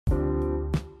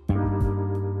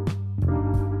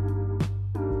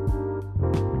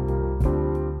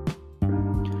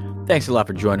Thanks a lot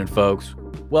for joining, folks.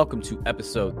 Welcome to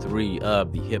episode 3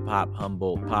 of the Hip Hop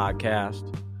Humboldt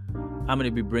podcast. I'm going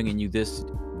to be bringing you this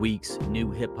week's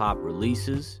new hip hop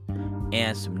releases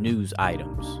and some news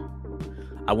items.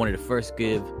 I wanted to first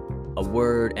give a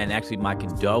word and actually my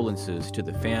condolences to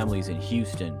the families in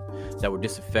Houston that were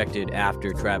disaffected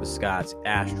after Travis Scott's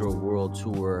Astro World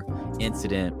Tour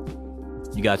incident.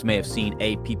 You guys may have seen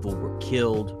 8 people were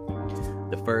killed.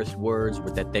 The first words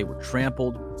were that they were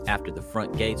trampled after the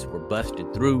front gates were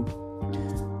busted through.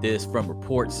 This, from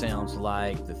reports, sounds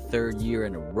like the third year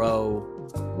in a row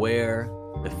where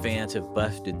the fans have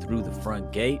busted through the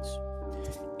front gates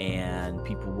and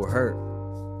people were hurt.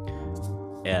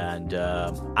 And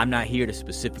I'm not here to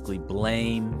specifically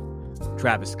blame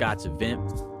Travis Scott's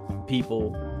event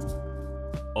people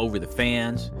over the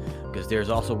fans, because there's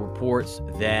also reports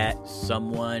that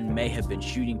someone may have been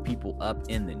shooting people up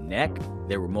in the neck.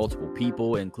 There were multiple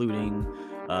people, including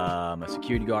a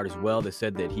security guard as well, that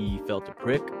said that he felt a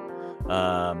prick.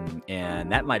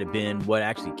 And that might have been what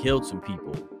actually killed some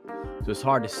people. So it's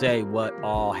hard to say what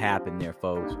all happened there,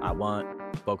 folks. I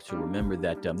want folks to remember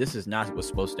that this is not what's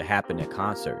supposed to happen at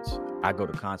concerts. I go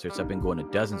to concerts. I've been going to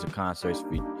dozens of concerts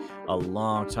for a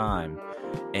long time.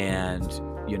 And,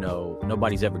 you know,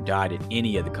 nobody's ever died at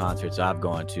any of the concerts I've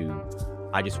gone to.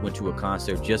 I just went to a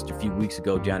concert just a few weeks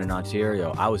ago down in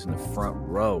Ontario. I was in the front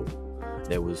row.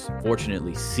 There was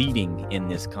fortunately seating in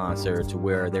this concert to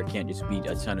where there can't just be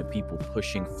a ton of people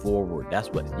pushing forward. That's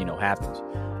what, happens.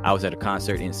 I was at a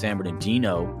concert in San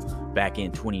Bernardino back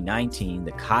in 2019,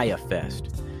 the Kaya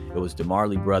Fest. It was the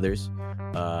Marley Brothers,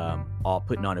 all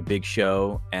putting on a big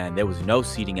show, and there was no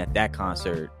seating at that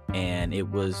concert, and it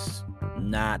was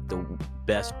not the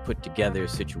best put together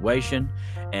situation.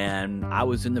 And I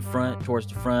was in the front, towards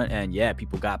the front, and yeah,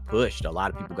 people got pushed. A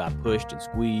lot of people got pushed and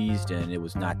squeezed, and it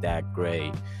was not that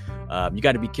great. You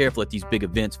got to be careful at these big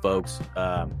events, folks.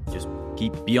 Just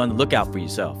be on the lookout for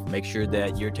yourself. Make sure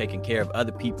that you're taking care of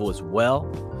other people as well.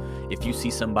 If you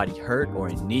see somebody hurt or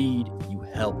in need, you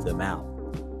help them out.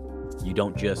 You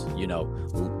don't just,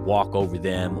 walk over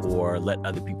them or let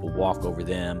other people walk over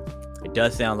them. It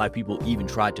does sound like people even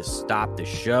tried to stop the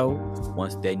show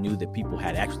once they knew that people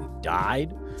had actually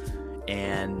died,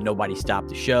 and nobody stopped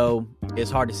the show.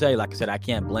 It's hard to say. Like I said, I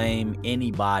can't blame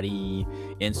anybody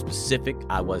in specific.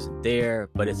 I wasn't there,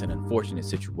 but it's an unfortunate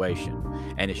situation,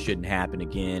 and it shouldn't happen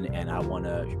again. And I want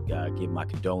to give my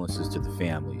condolences to the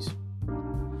families.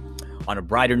 On a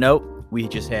brighter note, we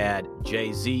just had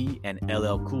Jay-Z and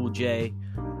LL Cool J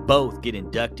both get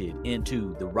inducted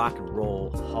into the Rock and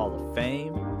Roll Hall of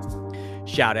Fame.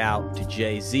 Shout out to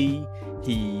Jay-Z.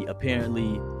 He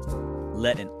apparently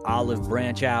let an olive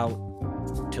branch out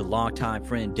to longtime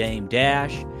friend Dame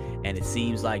Dash, and it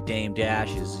seems like Dame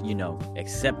Dash is,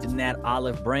 accepting that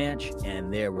olive branch,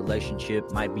 and their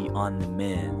relationship might be on the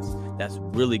mends. That's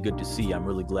really good to see. I'm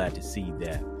really glad to see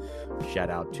that. Shout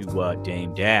out to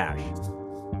Dame Dash.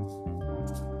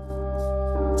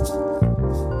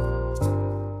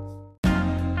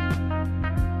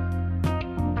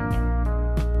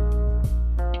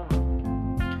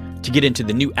 To get into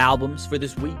the new albums for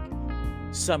this week,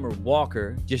 Summer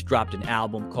Walker just dropped an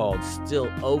album called Still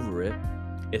Over It.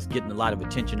 It's getting a lot of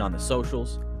attention on the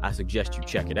socials. I suggest you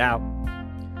check it out.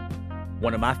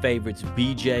 One of my favorites,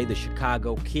 BJ the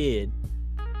Chicago Kid,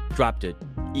 dropped an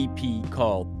EP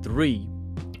called 3,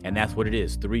 and that's what it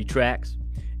is, 3 tracks.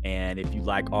 And if you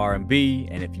like R&B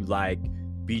and if you like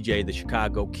BJ the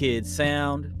Chicago Kid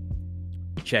sound,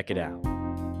 check it out.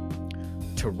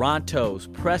 Toronto's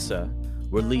Pressa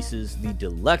releases the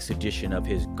deluxe edition of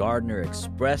his Gardner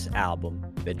Express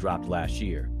album that dropped last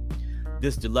year.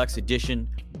 This deluxe edition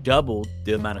doubled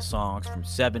the amount of songs from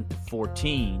 7 to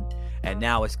 14, and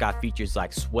now it's got features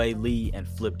like Sway Lee and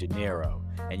Flip De Niro,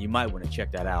 and you might want to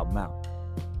check that album out.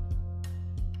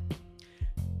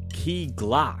 Key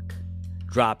Glock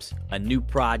drops a new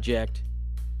project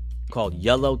called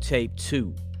Yellow Tape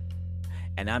 2,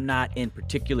 and I'm not in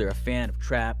particular a fan of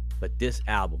trap, but this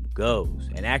album goes.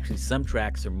 And actually, some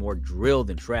tracks are more drill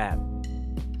than trap.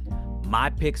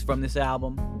 My picks from this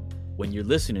album, when you're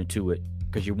listening to it,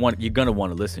 because you're gonna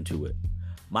want to listen to it.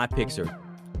 My picks are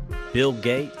Bill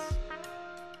Gates,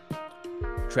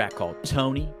 a track called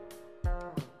Tony.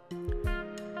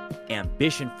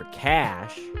 Ambition for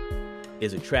Cash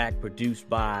is a track produced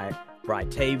by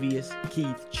Britavius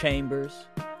Keith Chambers,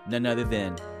 none other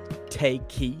than Tay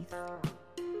Keith.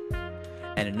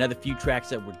 And another few tracks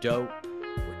that were dope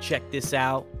were Check This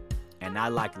Out, and I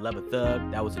Like Love a Thug.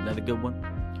 That was another good one.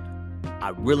 I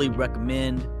really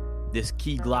recommend this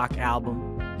Key Glock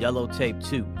album, Yellow Tape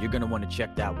 2. You're going to want to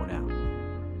check that one out.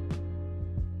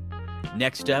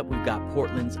 Next up, we've got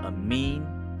Portland's Amin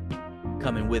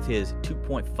coming with his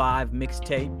 2.5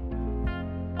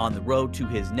 mixtape on the road to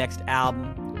his next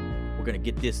album. We're going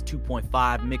to get this 2.5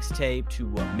 mixtape to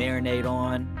marinate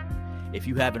on. If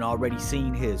you haven't already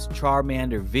seen his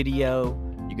Charmander video,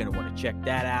 you're going to want to check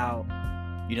that out.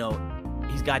 You know,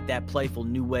 he's got that playful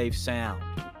new wave sound.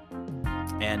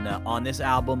 And on this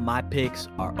album, my picks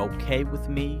are Okay With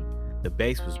Me. The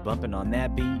bass was bumping on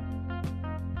that beat.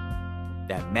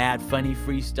 That Mad Funny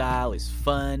freestyle is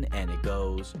fun, and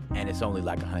it's only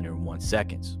like 101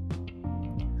 seconds.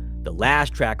 The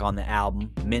last track on the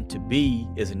album, Meant to Be,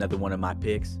 is another one of my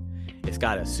picks. It's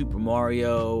got a Super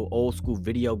Mario old school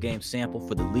video game sample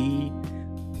for the lead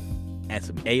and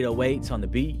some 808s on the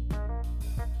beat.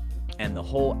 And the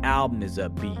whole album is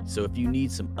upbeat. So if you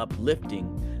need some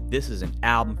uplifting, this is an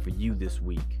album for you this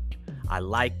week. I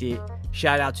liked it.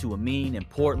 Shout out to Amin in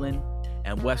Portland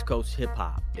and West Coast hip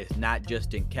hop. It's not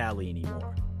just in Cali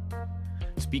anymore.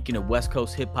 Speaking of West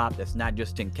Coast hip hop that's not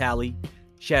just in Cali,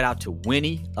 shout out to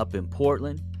Winnie up in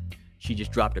Portland. She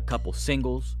just dropped a couple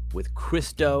singles with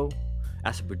Christo.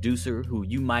 That's a producer who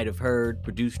you might have heard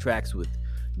produce tracks with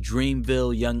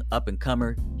Dreamville young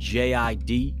up-and-comer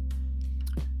J.I.D.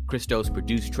 Christo's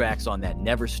produced tracks on that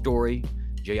Never Story,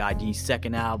 J.I.D.'s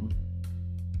second album.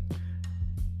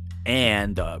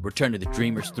 And Return to the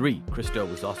Dreamers 3. Christo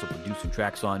was also producing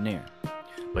tracks on there.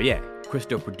 But yeah,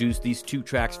 Christo produced these 2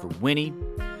 tracks for Winnie.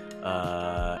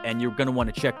 And you're going to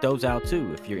want to check those out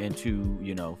too if you're into,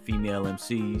 female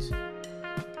MCs.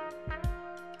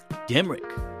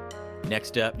 Dimrick,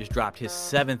 next up, just dropped his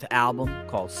 7th album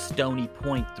called Stony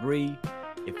Point 3.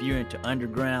 If you're into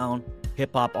underground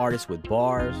hip-hop artists with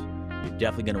bars, you're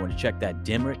definitely going to want to check that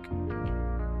Dimrick.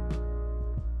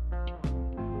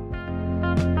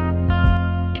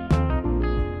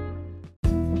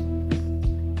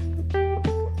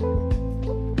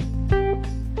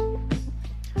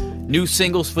 New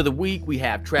singles for the week, we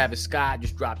have Travis Scott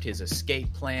just dropped his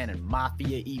Escape Plan and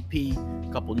Mafia EP. A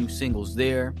couple new singles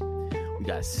there. We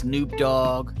got Snoop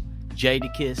Dogg,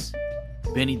 Jadakiss,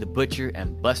 Benny the Butcher,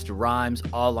 and Busta Rhymes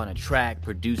all on a track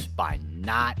produced by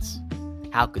Knots.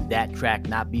 How could that track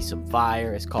not be some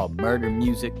fire? It's called Murder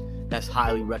Music. That's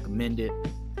highly recommended.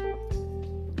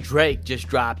 Drake just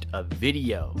dropped a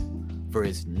video for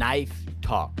his Knife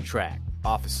Talk track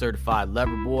off of Certified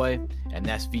Lover Boy, and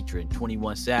that's featuring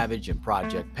 21 Savage and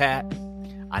Project Pat.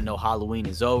 I know Halloween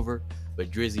is over,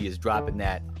 but Drizzy is dropping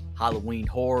that Halloween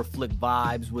horror flick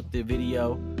vibes with the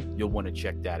video. You'll want to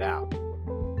check that out.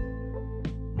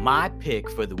 My pick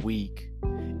for the week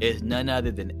is none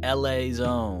other than LA's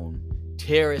own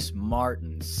Terrace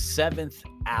Martin's 7th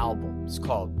album. It's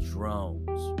called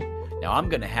Drones. Now, I'm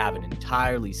going to have an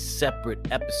entirely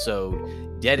separate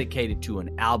episode dedicated to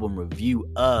an album review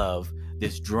of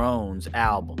this Drones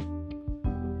album.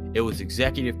 It was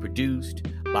executive produced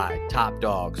by Top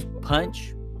Dog's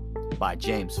Punch, by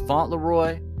James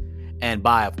Fauntleroy, and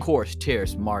by, of course,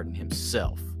 Terrace Martin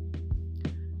himself.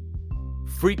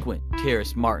 Frequent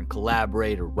Terrace Martin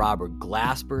collaborator Robert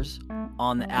Glasper's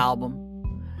on the album,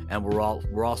 and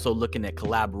we're also looking at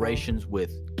collaborations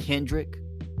with Kendrick,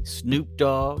 Snoop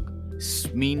Dogg,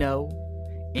 Smino,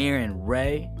 Aaron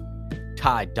Ray,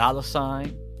 Ty Dolla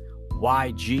 $ign,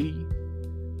 YG,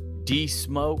 D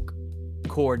Smoke,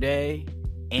 Cordae,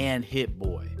 and Hit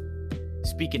Boy.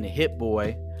 Speaking of Hit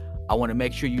Boy, I want to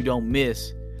make sure you don't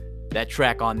miss that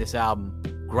track on this album,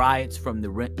 Griots from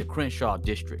the Crenshaw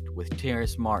District, with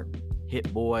Terrace Martin,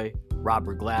 Hit Boy,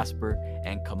 Robert Glasper,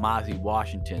 and Kamasi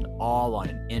Washington, all on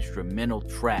an instrumental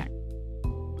track.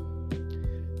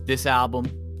 This album,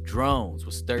 Drones,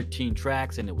 was 13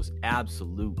 tracks, and it was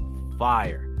absolute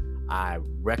fire. I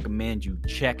recommend you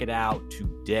check it out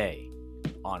today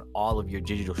on all of your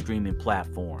digital streaming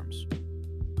platforms.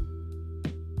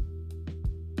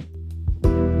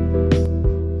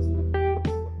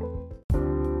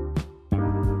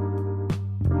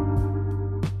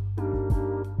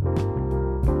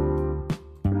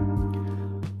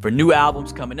 For new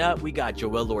albums coming up, we got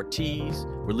Joel Ortiz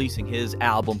releasing his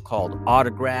album called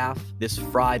Autograph this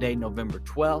Friday, November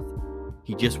 12th.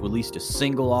 He just released a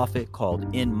single off it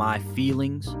called In My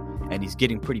Feelings, and he's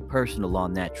getting pretty personal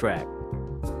on that track.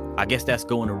 I guess that's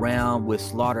going around with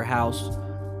Slaughterhouse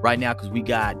right now because we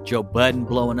got Joe Budden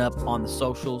blowing up on the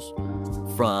socials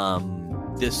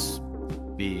from this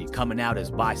be coming out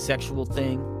as bisexual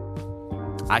thing.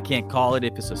 I can't call it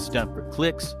if it's a stunt for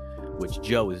clicks, which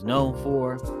Joe is known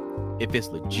for. If it's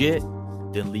legit,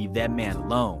 then leave that man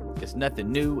alone. It's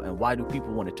nothing new, and why do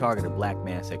people want to target a black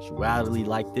man's sexuality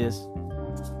like this?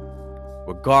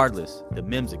 Regardless, the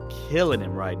memes are killing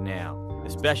him right now,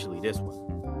 especially this one.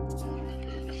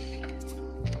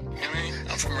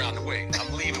 I'm from around the way.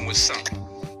 I'm leaving with something.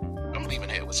 I'm leaving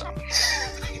here with something.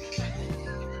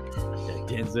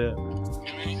 Denzel.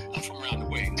 I'm from around the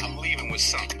way. I'm leaving with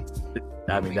something.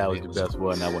 I mean, that was the best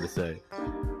one I want to say.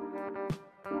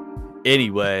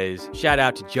 Anyways, shout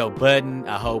out to Joe Budden.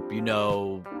 I hope,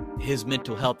 his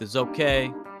mental health is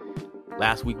okay.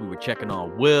 Last week we were checking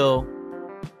on Will.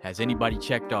 Has anybody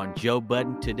checked on Joe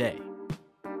Budden today?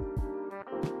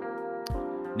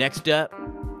 Next up,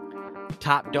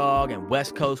 Top Dog and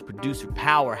West Coast producer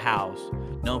powerhouse,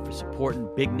 known for supporting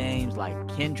big names like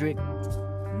Kendrick,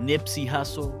 Nipsey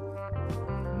Hussle,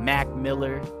 Mac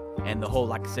Miller, and the whole,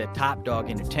 like I said, Top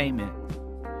Dog Entertainment,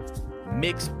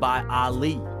 Mixed by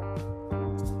Ali.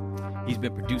 He's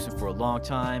been producing for a long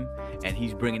time, and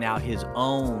he's bringing out his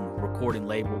own recording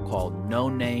label called No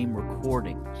Name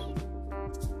Recordings.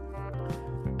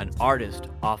 An artist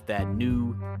off that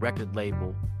new record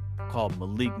label called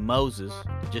Malik Moses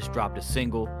just dropped a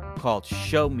single called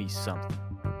Show Me Something.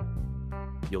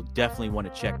 You'll definitely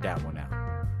want to check that one out.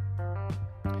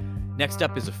 Next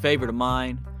up is a favorite of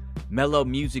mine, Mellow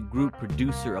Music Group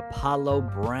producer Apollo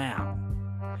Brown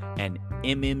and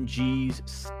MMG's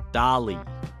Stali.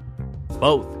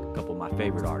 Both, a couple of my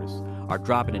favorite artists, are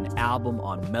dropping an album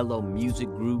on Mellow Music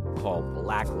Group called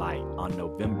Blacklight on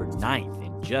November 9th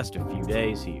in just a few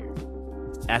days here.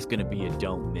 That's going to be a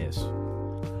don't miss.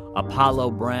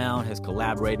 Apollo Brown has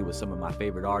collaborated with some of my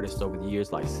favorite artists over the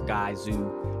years like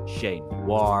Skyzoo, Shay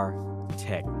Noir,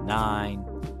 Tech Nine,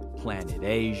 Planet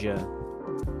Asia.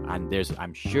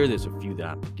 I'm sure there's a few that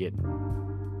I'm forgetting.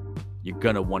 You're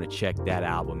going to want to check that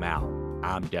album out.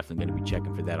 I'm definitely going to be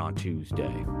checking for that on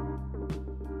Tuesday.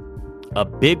 A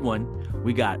big one,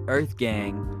 we got Earth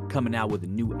Gang coming out with a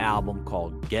new album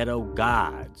called Ghetto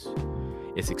Gods.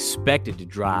 It's expected to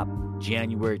drop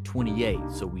January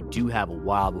 28th, so we do have a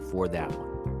while before that one.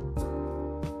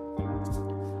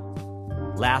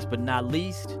 Last but not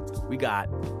least, we got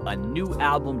a new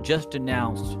album just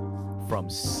announced from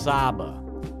Saba.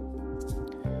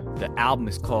 The album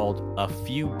is called A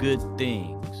Few Good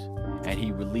Things, and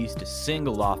he released a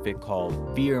single off it called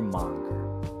Fearmonger.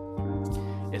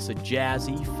 It's a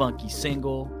jazzy, funky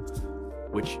single,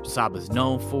 which Saba's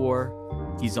known for.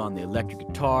 He's on the electric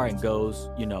guitar and goes,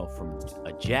 from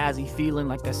a jazzy feeling,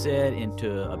 like I said,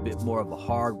 into a bit more of a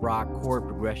hard rock chord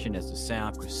progression as the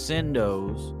sound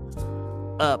crescendos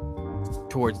up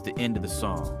towards the end of the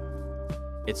song.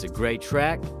 It's a great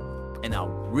track, and I'll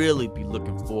really be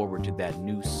looking forward to that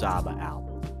new Saba album.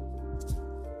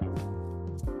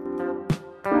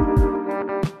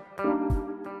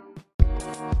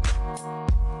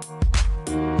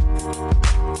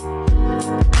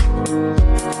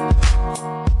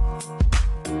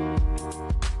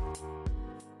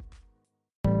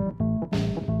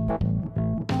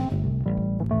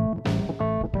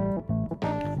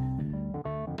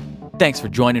 Thanks for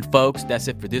joining, folks. That's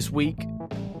it for this week.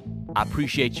 I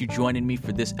appreciate you joining me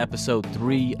for this episode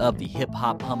 3 of the Hip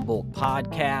Hop Humboldt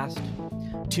podcast.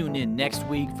 Tune in next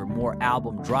week for more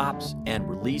album drops and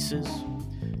releases.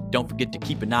 Don't forget to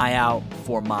keep an eye out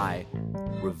for my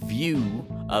review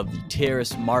of the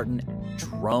Terrace Martin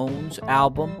Drones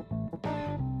album.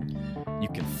 You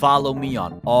can follow me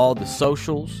on all the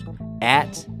socials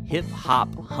at Hip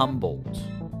Hop Humboldt.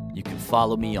 You can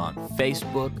follow me on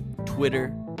Facebook,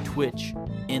 Twitter, Twitch,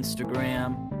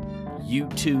 Instagram,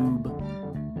 YouTube.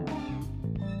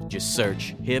 Just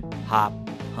search Hip Hop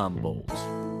Humboldt.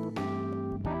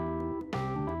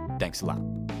 Thanks a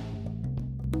lot.